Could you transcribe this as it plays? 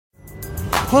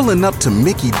Pulling up to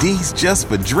Mickey D's just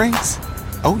for drinks?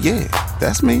 Oh yeah,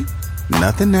 that's me.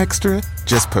 Nothing extra,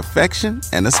 just perfection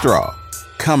and a straw.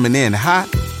 Coming in hot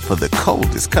for the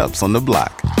coldest cups on the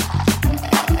block.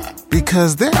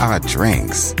 Because there are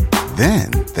drinks.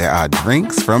 Then there are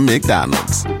drinks from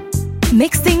McDonald's.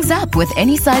 Mix things up with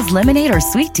any size lemonade or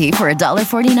sweet tea for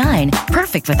 $1.49.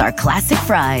 Perfect with our classic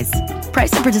fries.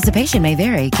 Price and participation may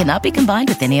vary. Cannot be combined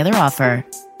with any other offer.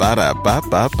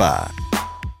 Ba-da-ba-ba-ba.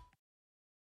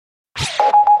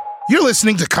 You're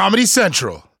listening to Comedy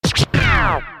Central.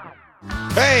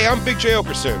 Hey, I'm Big J.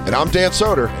 Okerson. And I'm Dan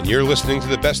Soder. And you're listening to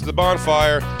the Best of the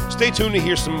Bonfire. Stay tuned to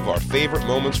hear some of our favorite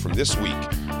moments from this week.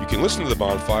 You can listen to the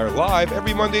Bonfire live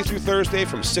every Monday through Thursday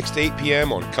from 6 to 8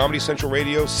 p.m. on Comedy Central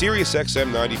Radio, Sirius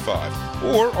XM 95,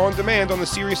 or on demand on the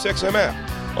Sirius XM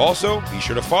app. Also, be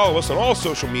sure to follow us on all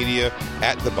social media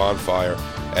at The Bonfire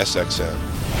SXM.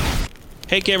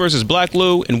 Hey campers, it's Black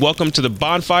Lou, and welcome to the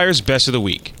Bonfire's Best of the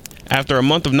Week. After a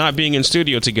month of not being in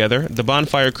studio together, the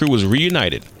Bonfire crew was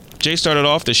reunited. Jay started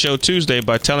off the show Tuesday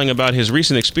by telling about his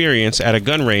recent experience at a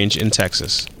gun range in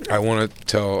Texas. I want to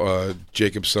tell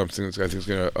Jacob something that I think is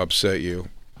going to upset you.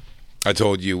 I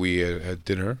told you we had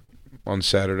dinner on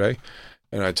Saturday,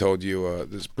 and I told you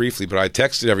this briefly, but I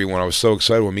texted everyone. I was so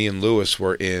excited when me and Lewis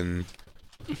were in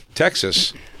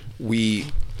Texas. We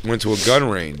went to a gun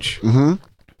range. Mm-hmm.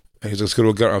 And he's like, let's go to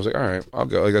a gun. I was like, all right, I'll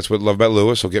go. Like, that's what I love about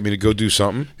Lewis. He'll get me to go do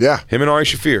something. Yeah. Him and Ari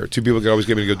Shafir, two people that always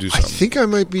get me to go do something. I think I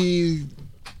might be...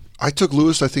 I took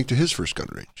Lewis, I think, to his first gun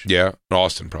range. Yeah, in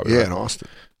Austin probably. Yeah, right? in Austin.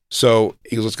 So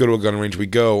he goes, let's go to a gun range. We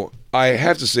go. I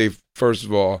have to say, first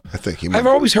of all, I've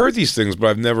always heard these things,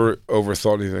 but I've never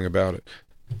overthought anything about it.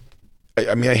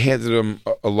 I mean, I handed him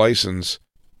a license.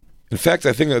 In fact,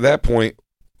 I think at that point,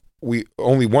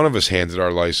 only one of us handed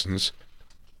our license.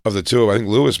 Of the two, I think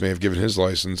Lewis may have given his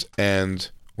license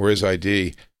or his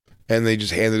ID, and they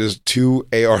just handed us two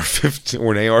AR-15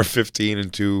 or an AR-15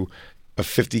 and a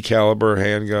 50 caliber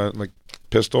handgun, like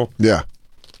pistol. Yeah,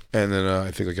 and then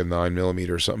I think like a 9mm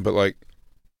or something. But like,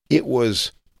 it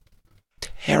was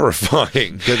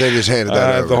terrifying. That they just handed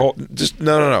that over. The whole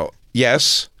no.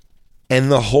 Yes,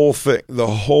 and the whole thing, the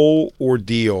whole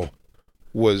ordeal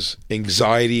was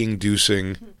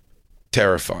anxiety-inducing,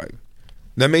 terrifying.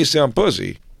 That may sound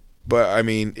pussy. But I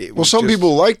mean, some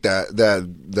people like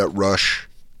that rush.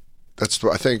 That's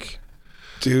what I think,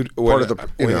 dude. Part of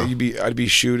the I'd be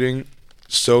shooting,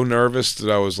 so nervous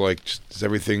that I was like, is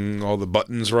everything, all the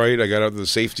buttons right? I got out the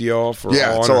safety off, or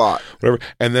yeah, on, it's a lot, whatever.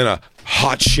 And then a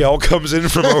hot shell comes in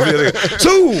from over the other.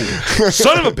 So,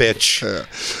 son of a bitch, yeah.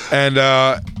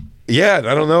 And yeah,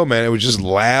 I don't know, man. It was just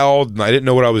loud, and I didn't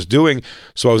know what I was doing,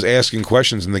 so I was asking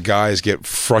questions, and the guys get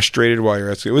frustrated while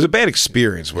you're asking. It was a bad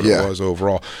experience, what it was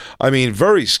overall. I mean,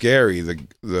 very scary.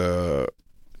 The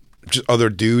just other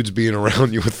dudes being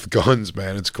around you with guns,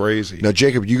 man. It's crazy. Now,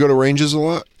 Jacob, you go to ranges a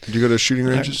lot? Do you go to shooting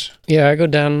ranges? Yeah, I go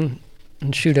down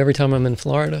and shoot every time I'm in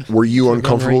Florida. Were you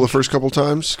uncomfortable the first couple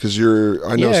times? Because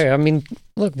I mean,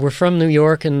 look, we're from New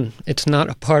York, and it's not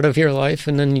a part of your life,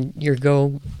 and then you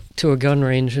go to a gun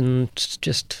range, and it's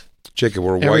just... Jacob,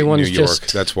 we're white in New York.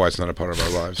 That's why it's not a part of our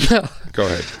lives. No. Go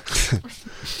ahead.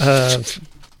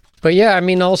 But yeah, I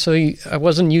mean, also, I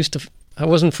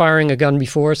wasn't firing a gun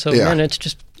before, so man, it's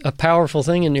just a powerful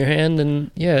thing in your hand, and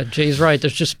yeah, Jay's right.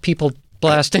 There's just people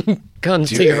blasting guns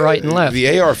to your right and left.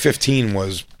 The AR-15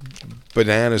 was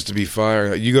bananas to be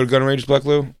firing. You go to gun ranges, Black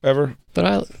Lou, ever?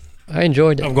 But I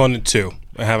enjoyed it. I've gone to two.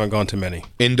 I haven't gone to many.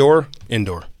 Indoor?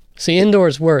 Indoor. See,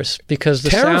 indoors worse because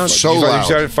the sound so loud.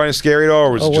 Did you find it scary at all,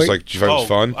 or was it just like, did you find it was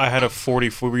fun? I had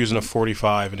we were using a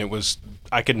 45, and it was,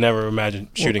 I could never imagine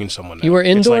shooting someone now. You were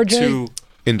indoor, Jay?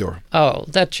 Indoor. Oh,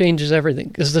 that changes everything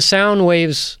because the sound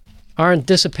waves aren't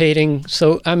dissipating.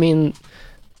 So, I mean,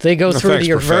 they go through to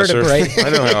your vertebrae. I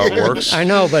know how it works. I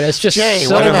know, but it's just Jay,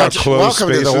 so much.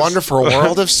 Welcome to the wonderful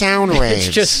world of sound waves.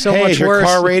 It's just so much much worse. Your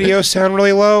car radio sound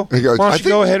really low? Why don't you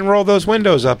go ahead and roll those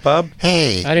windows up, bub?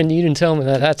 Hey, you didn't tell me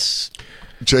that. That's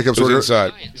Jacob's working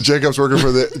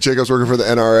for the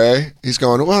NRA. He's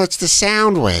going, well, it's the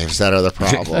sound waves that are the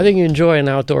problem. I think you enjoy an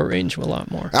outdoor range a lot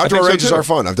more. Outdoor ranges are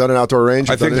fun. I've done an outdoor range.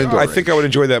 I think I would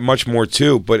enjoy that much more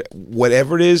too. But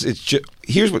whatever it is, it's just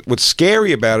here's what's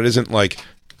scary about it isn't like.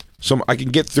 So I can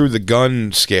get through the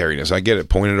gun scariness. I get it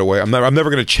pointed away. I'm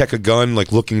never going to check a gun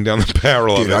like looking down the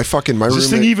barrel of it. Is this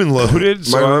thing even loaded?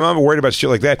 So I'm not worried about shit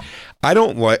like that. I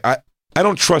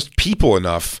don't trust people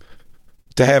enough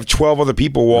to have 12 other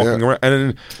people walking around. And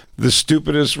then the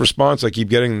stupidest response I keep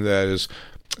getting to that is,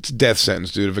 it's a death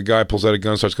sentence, dude. If a guy pulls out a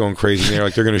gun and starts going crazy in there,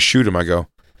 like they're going to shoot him, I go,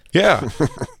 Yeah.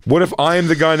 What if I am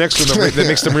the guy next to them that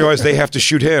makes them realize they have to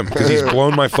shoot him because he's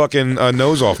blown my fucking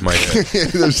nose off my head?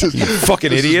 You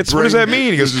fucking idiots. What does that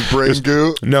mean? He goes, brain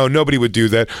goo? No, nobody would do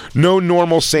that. No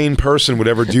normal, sane person would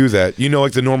ever do that. You know,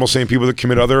 like the normal, sane people that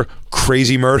commit other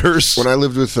crazy murders? When I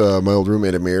lived with my old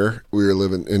roommate, Amir, we were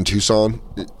living in Tucson.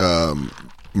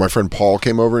 My friend Paul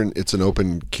came over, and it's an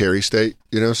open carry state,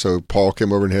 so Paul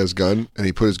came over and had his gun, and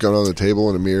he put his gun on the table,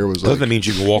 and Amir was like... Doesn't that mean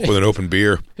you can walk with an open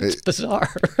beer? It's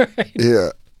bizarre, right?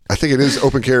 Yeah. I think it is.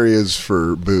 Open carry is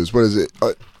for booze. What is it?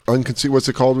 What's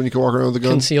it called when you can walk around with a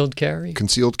gun? Concealed carry.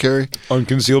 Concealed carry?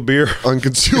 Unconcealed beer?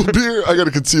 Unconcealed beer? I got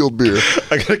a concealed beer.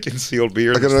 I got a concealed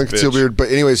beer. I got an unconcealed beer. But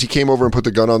anyways, he came over and put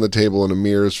the gun on the table, and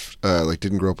Amir's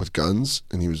didn't grow up with guns,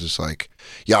 and he was just like,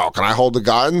 yo, can I hold the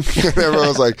gun? And I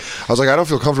was like, I don't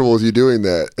feel comfortable with you doing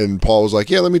that. And Paul was like,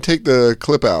 yeah, let me take the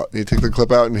clip out. And he took the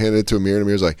clip out and handed it to Amir, and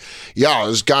Amir's like, yo,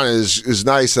 this gun is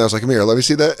nice. And I was like, Amir, let me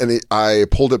see that. And I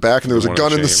pulled it back, and there was a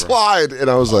gun in the slide. And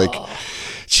I was like,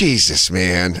 Jesus,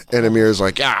 man. And Amir's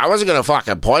like, yeah, I wasn't going to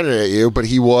fucking point it at you, but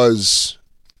he was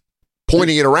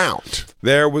pointing it around.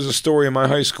 There was a story in my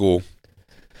high school.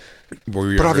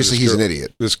 But obviously he's an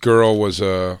idiot. This girl was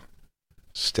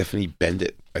Stephanie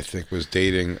Bendit, I think, was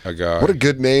dating a guy. What a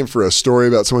good name for a story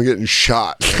about someone getting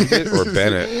shot. Bendit or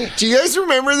Bennett? Do you guys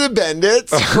remember the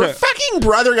Bendits? Her fucking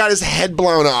brother got his head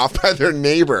blown off by their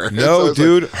neighbor. No, so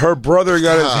dude. Like, her brother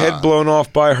got his head blown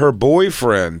off by her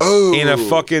boyfriend in a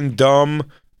fucking dumb...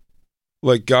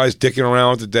 Like guys dicking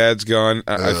around with the dad's gun,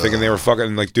 I think, and they were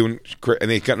fucking like doing, and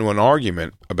they got into an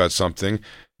argument about something,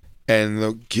 and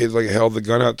the kid like held the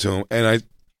gun out to him, and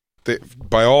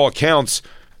by all accounts,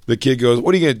 the kid goes,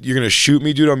 "What are you gonna? You're gonna shoot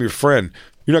me, dude? I'm your friend.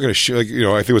 You're not gonna shoot." Like,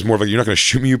 I think it was more of like, "You're not gonna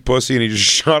shoot me, you pussy," and he just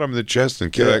shot him in the chest,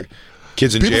 and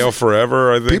kid's in jail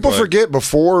forever. I think people forget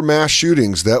before mass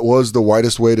shootings that was the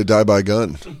whitest way to die by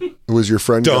gun. It was your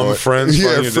friend friends.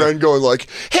 Yeah, friend going like,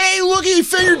 "Hey, look, he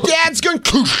found your dad's gun."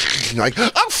 And like,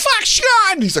 "Oh fuck,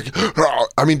 Sean!" And he's like, oh.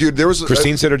 I mean, dude, there was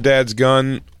Christine said her dad's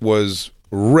gun was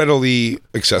readily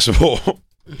accessible,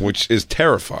 which is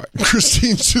terrifying.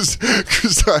 Christine's just,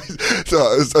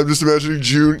 I'm just imagining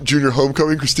junior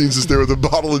homecoming. Christine's just there with a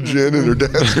bottle of gin and her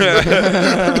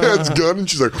dad's gun, and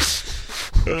she's like,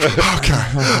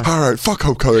 okay, all right, fuck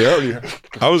homecoming out here.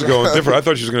 I was going different. I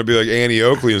thought she was going to be like Annie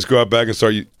Oakley and just go out back and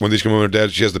start. When these come home with her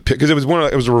dad, she has the pick because it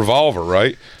was a revolver,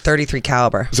 right? 33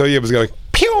 caliber. So yeah, it was like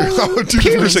pew, oh, dude,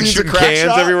 pew. Just like shooting cans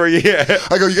shot everywhere. Yeah.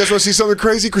 I go, you guys want to see something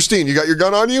crazy? Christine, you got your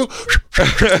gun on you?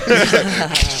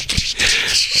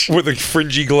 With the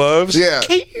fringy gloves. Yeah.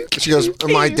 She goes,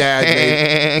 my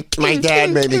dad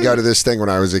made me go to this thing when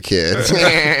I was a kid.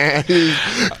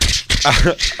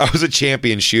 I was a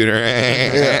champion shooter.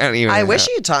 I wish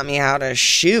you taught me how to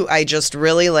shoot. I just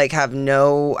really have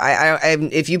no. I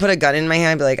if you put a gun in my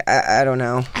hand, I'd be like, I don't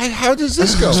know. How does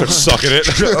this go? Start sucking it.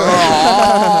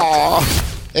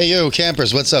 Hey, yo,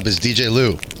 campers, what's up? It's DJ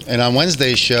Lou. And on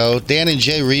Wednesday's show, Dan and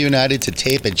Jay reunited to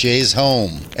tape at Jay's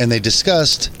home, and they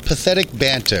discussed pathetic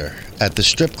banter at the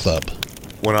strip club.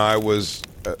 When I was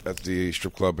at the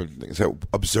strip club and things,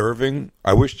 observing,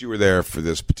 I wished you were there for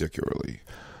this particularly.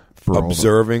 For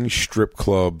observing strip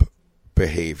club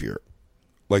behavior,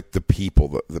 like the people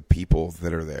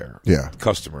that are there,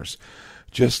 customers,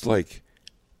 just like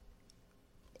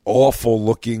awful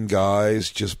looking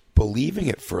guys, just believing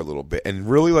it for a little bit, and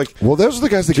really those are the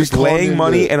guys that just laying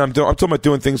money. And I'm talking about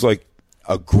doing things like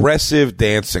aggressive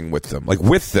dancing with them,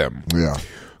 Yeah.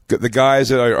 The guys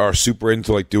that are super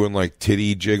into doing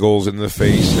titty jiggles in the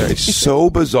face. It's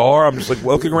so bizarre. I'm just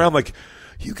looking around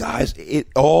you guys, it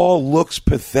all looks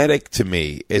pathetic to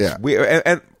me. It's weird.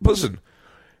 And listen,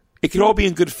 it could all be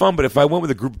in good fun, but if I went with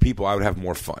a group of people, I would have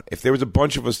more fun. If there was a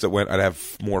bunch of us that went, I'd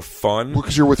have more fun. Well,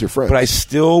 because you're with your friends. But I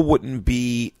still wouldn't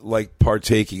be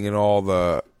partaking in all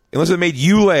the... Unless it made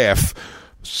you laugh.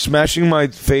 Smashing my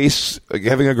face,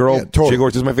 having a girl jiggle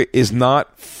or my face is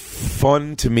not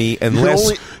fun to me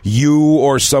unless you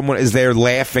or someone is there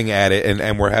laughing at it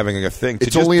and we're having a thing.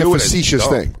 It's only a facetious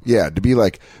thing. Yeah, to be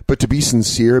but to be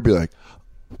sincere, be like,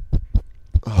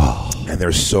 oh. And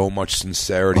there's so much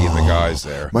sincerity in the guys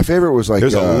there. My favorite was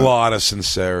there's a lot of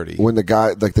sincerity. When the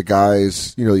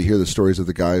guys, you hear the stories of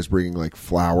the guys bringing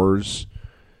flowers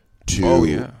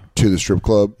to the strip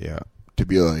club. Yeah. To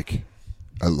be like,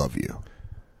 I love you.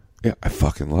 Yeah, I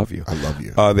fucking love you. I love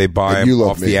you. They buy them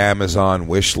off the Amazon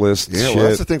wish list. Yeah, shit. Well,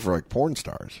 that's the thing for porn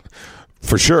stars.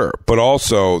 For sure. But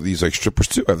also, these strippers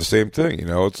too have the same thing.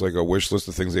 It's like a wish list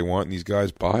of things they want, and these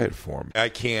guys buy it for them. I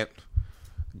can't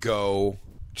go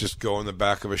just go in the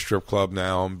back of a strip club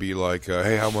now and be like,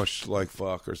 hey, how much like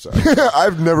fuck or something?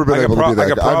 I've never been able to be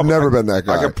that guy. I've never been that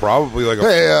guy. I could probably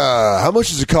hey, how much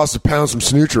does it cost to pound some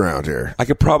snooch around here? I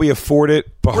could probably afford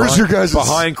it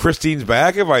behind Christine's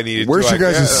back if I needed where's to. Where's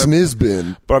your guys' sniz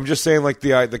bin? But I'm just saying, like,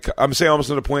 I'm saying almost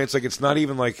to the point, it's like, it's not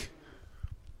even like,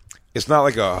 it's not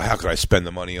like how could I spend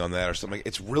the money on that or something.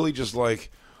 It's really just like,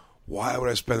 why would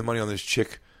I spend the money on this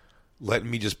chick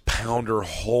letting me just pound her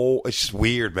whole? It's just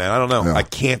weird, man. I don't know. No. I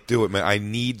can't do it, man. I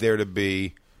need there to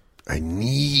be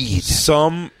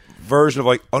some version of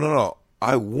like, oh, no,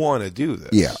 I want to do this.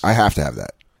 Yeah, I have to have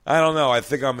that. I don't know. I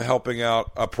think I'm helping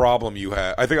out a problem you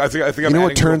have. I think. You know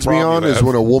what turns me on is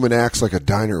when a woman acts like a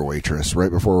diner waitress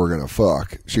right before we're gonna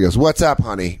fuck. She goes, "What's up,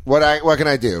 honey? What can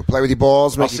I do? Play with your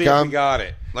balls? Make you come? If we got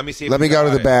it. Let me see. Let me go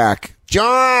to the back.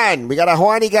 John, we got a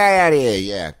horny guy out here.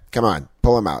 Yeah, come on,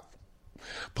 pull him out.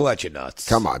 Pull out your nuts.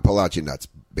 Come on, pull out your nuts,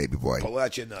 baby boy. Pull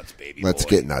out your nuts, baby. Let's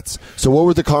get nuts. So, what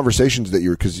were the conversations that you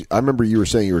were? Because I remember you were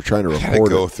saying you were trying to record.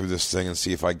 Go through this thing and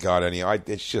see if I got any.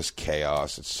 It's just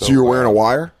chaos. It's so. So you were wearing a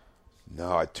wire?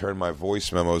 No, I turned my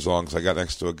voice memos on because I got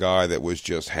next to a guy that was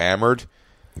just hammered.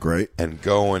 Great. And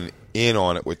going in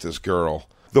on it with this girl.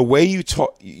 The way you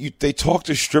talk, they talk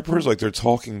to strippers like they're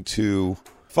talking to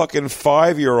fucking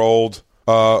 5-year-old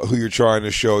who you're trying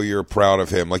to show you're proud of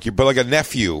him, like a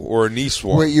nephew or a niece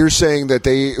one. Wait, you're saying that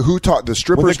who taught the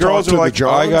strippers? Well, the girls talk to like, the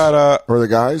Johns, or the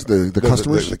guys, the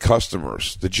customers, the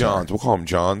customers, the Johns. We'll call them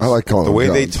Johns. I like calling them the way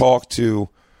Johns. they talk to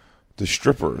the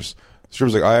strippers. The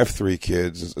stripper's like, I have 3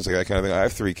 kids. It's like that kind of thing. I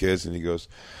have 3 kids, and he goes,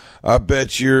 I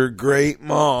bet you're a great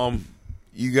mom.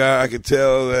 I can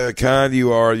tell the kind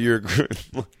you are. You're great.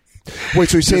 Wait,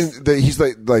 so he's saying that he's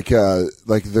like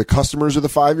the customers are the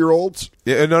 5-year-olds?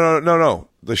 Yeah, no.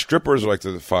 The strippers are like the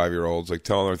 5-year-olds, like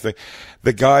telling their thing.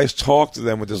 The guys talk to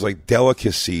them with this like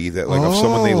delicacy that like of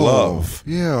someone they love.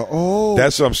 Yeah.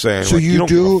 That's what I'm saying. So like, you don't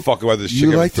give a fuck about this chick.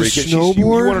 You like to snowboard? You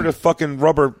want her to fucking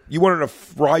rubber. You want her to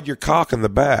ride your cock in the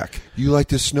back. You like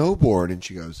to snowboard, and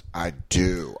she goes, I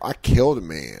do. I killed a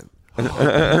man.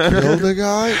 Killed a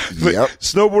guy? Yep.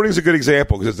 Snowboarding's a good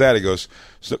example because it's that. He goes,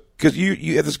 because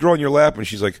you have this girl in your lap and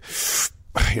she's like,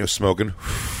 smoking.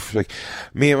 She's like,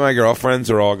 me and my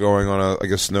girlfriends are all going on a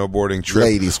snowboarding trip.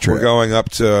 Ladies trip. We're going up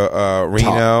to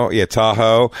Reno,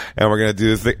 Tahoe, and we're gonna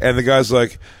do the thing. And the guy's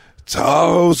like,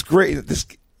 Tahoe's great. It's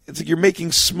like you're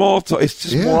making small talk. It's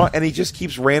just more, and he just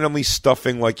keeps randomly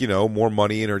stuffing like more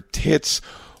money in her tits.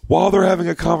 While they're having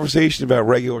a conversation about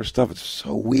regular stuff, it's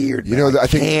so weird. Man. I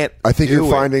think you're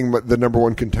finding the number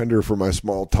one contender for my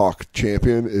small talk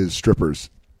champion is strippers.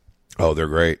 Oh, they're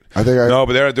great. But they're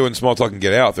not doing small talk and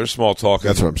get out. They're small talk.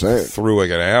 That's what I'm saying. Through like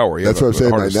an hour. Yeah, that's what I'm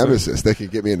saying. My nemesis. They can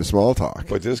get me into small talk.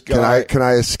 But this guy, can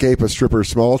I escape a stripper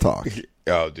small talk?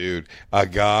 Oh, dude,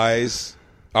 guys,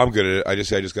 I'm good at it.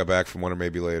 I just got back from one, or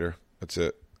maybe later. That's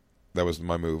it. That was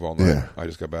my move all night. Yeah. I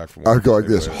just got back from one. I'd go like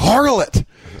this. Harlot!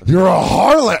 You're a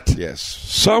harlot! Yes.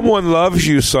 Someone loves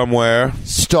you somewhere.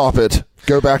 Stop it.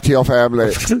 Go back to your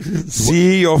family.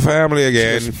 See your family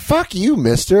again. Goes, fuck you,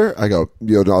 mister. I go,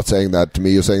 you're not saying that to me.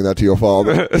 You're saying that to your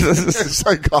father.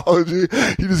 Psychology.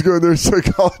 You just go in there,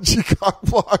 psychology, cock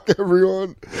block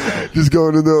everyone. Just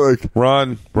going in there like...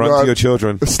 Run to your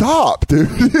children. Stop, dude.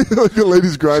 Like the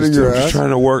lady's grinding your ass. I'm just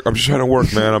trying to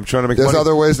work, man. I'm trying to make money. There's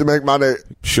other ways to make money.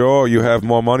 Sure, you have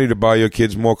more money to buy your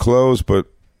kids more clothes, but...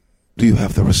 do you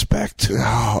have the respect?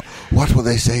 Oh, what will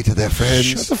they say to their friends?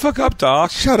 Shut the fuck up,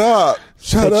 Doc. Shut up.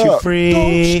 Set you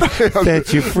free.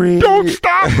 Set you free. Don't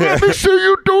stop. Let me see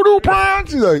you doodle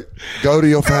pants. He's like, go to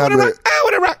your family.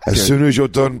 As soon as you're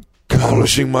done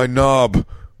polishing my knob,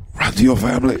 run to your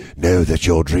family. Know that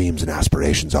your dreams and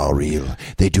aspirations are real.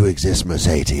 They do exist,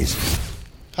 Mercedes.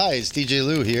 Hi, it's DJ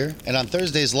Lou here, and on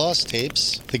Thursday's Lost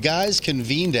Tapes, the guys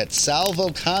convened at Sal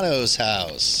Vulcano's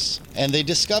house, and they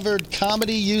discovered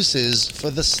comedy uses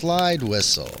for the slide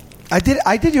whistle. I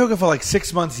did yoga for like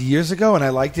 6 months years ago, and I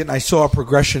liked it, and I saw a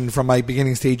progression from my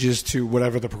beginning stages to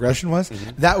whatever the progression was.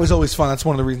 Mm-hmm. That was always fun. That's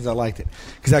one of the reasons I liked it,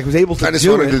 because I was able to do it. I just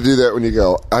wanted to do that when you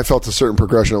go, I felt a certain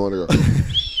progression. I want to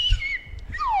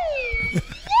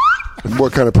go,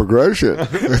 what kind of progression?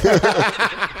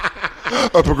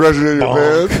 A progression in your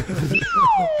bed?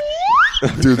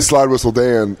 Dude, Slide Whistle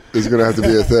Dan is going to have to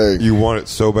be a thing. You want it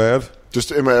so bad?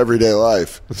 Just in my everyday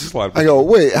life. Slide I go,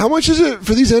 wait, how much is it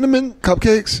for these Entenmann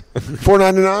cupcakes?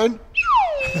 $4.99?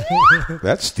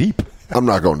 That's steep. I'm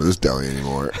not going to this deli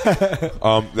anymore.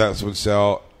 That's when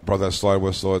Sal brought that slide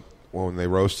whistle when they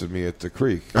roasted me at the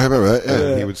creek. I remember that. Yeah.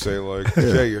 And he would say, like,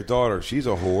 Jay, your daughter, she's a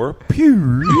whore.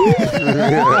 Pew.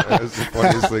 That's the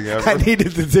funniest thing ever. I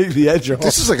needed to take the edge off.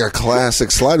 This is like a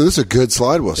classic slide. This is a good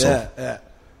slide whistle. Yeah.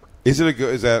 Is it a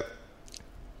good? Is that?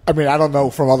 I mean, I don't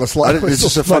know from other slide It's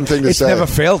just a fun thing to say. It's never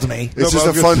failed me. It's just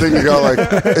a fun thing to go like.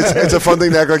 It's a fun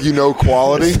thing to act like you know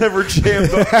quality. It's never jammed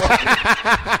up.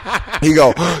 You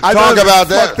go talk about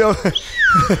that.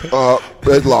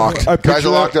 It's locked. Guys are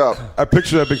locked up. I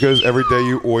picture that because every day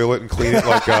you oil it and clean it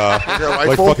like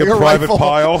rifle? fucking Your private rifle?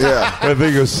 pile. Yeah. And I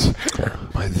think it's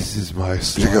this is my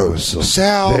slide.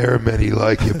 Sal. There are many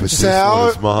like it, but Sal,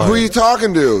 this one is mine. who are you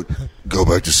talking to? Go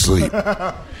back to sleep.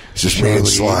 It's just me and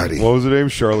Slidey. What was her name?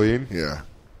 Charlene? Yeah.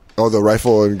 Oh, the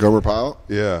rifle and Gomer Pyle?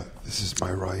 Yeah. This is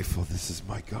my rifle. This is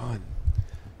my gun.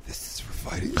 This is for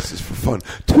fighting. This is for fun.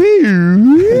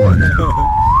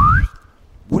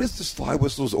 What is the slide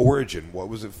whistle's origin? What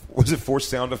was it? Was it for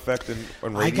sound effect and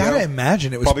radio? I gotta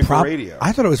imagine it was probably for radio.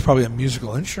 I thought it was probably a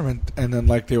musical instrument, and then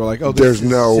like they were like, "Oh, there's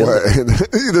no way.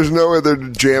 There's no way they're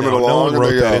jamming along." No one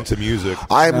wrote that into music.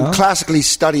 I'm classically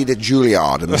studied at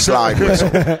Juilliard in the slide whistle.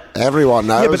 Everyone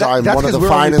knows I'm one of the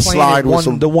finest slide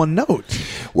whistles. The one note.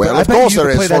 Well, of course there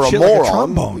is for a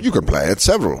moron. You can play it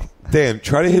several. Dan,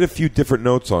 try to hit a few different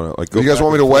notes on it. Like, you guys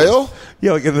want me to wail?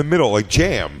 Yeah, like in the middle, like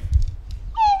jam.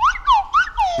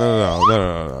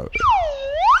 No.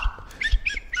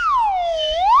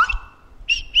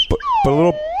 But a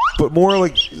little, but more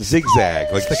like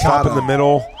zigzag, like stop in the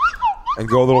middle and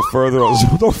go a little further.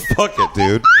 Don't fuck it,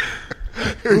 dude.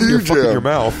 You jam. Your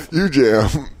mouth. You jam.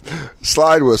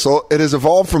 Slide whistle. It has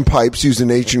evolved from pipes used in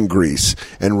ancient Greece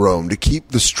and Rome to keep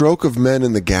the stroke of men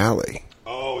in the galley.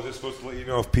 Oh, is it supposed to let you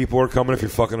know if people are coming, if you're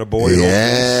fucking a boy?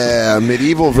 Yeah, a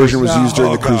medieval version was used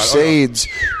during the Crusades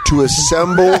to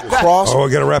assemble cross. Oh,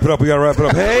 we gotta wrap it up.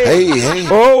 Hey.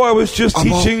 Oh, I was just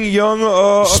teaching young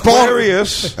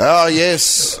Aquarius. Oh,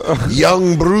 yes.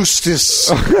 Young Brustus.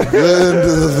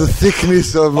 the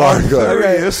thickness of my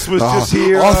Aquarius was just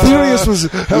here. Aquarius was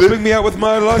helping me out with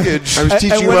my luggage. I was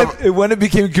teaching when it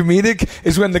became comedic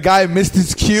is when the guy missed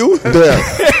his cue. Yeah.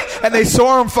 And they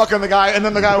saw him fucking the guy, and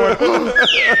then the guy went,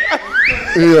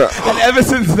 yeah. And ever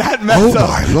since that mess up,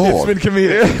 my Lord. it's been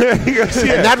comedic.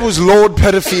 And that was Lord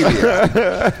Pedophilia.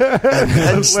 And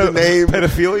hence the name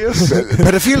Pedophilius?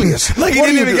 Pedophilis. Like, he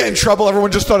didn't even get in trouble.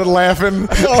 Everyone just started laughing.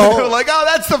 They were like, oh,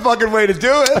 that's the fucking way to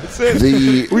do it. That's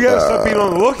it. We gotta stop being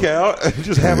on the lookout and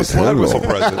just have a slide whistle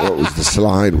present. What was the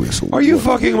slide whistle? Are you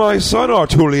fucking my son,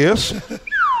 Artulius?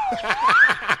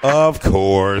 Of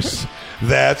course.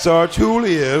 That's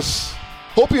Artulius.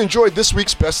 Hope you enjoyed this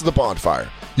week's Best of the Bonfire.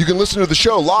 You can listen to the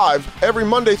show live every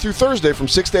Monday through Thursday from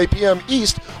 6 to 8 p.m.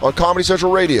 East on Comedy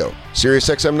Central Radio,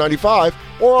 SiriusXM 95,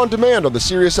 or on demand on the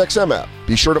SiriusXM app.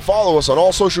 Be sure to follow us on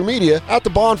all social media at The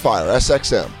Bonfire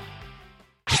SXM.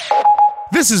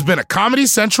 This has been a Comedy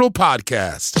Central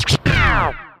podcast.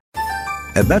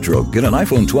 At Metro, get an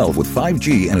iPhone 12 with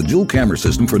 5G and a dual camera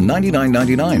system for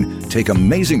 $99.99. Take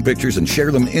amazing pictures and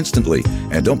share them instantly.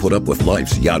 And don't put up with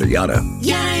life's yada yada.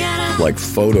 Yada yada. Like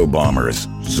photo bombers.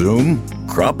 Zoom,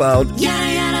 crop out,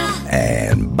 yada yada.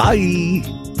 And bye.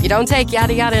 You don't take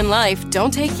yada yada in life,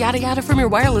 don't take yada yada from your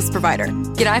wireless provider.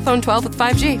 Get iPhone 12 with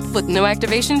 5G with no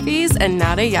activation fees and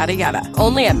nada yada yada.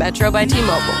 Only at Metro by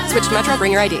T-Mobile. Switch to Metro,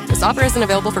 bring your ID. This offer isn't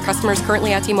available for customers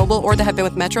currently at T-Mobile or that have been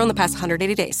with Metro in the past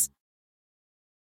 180 days.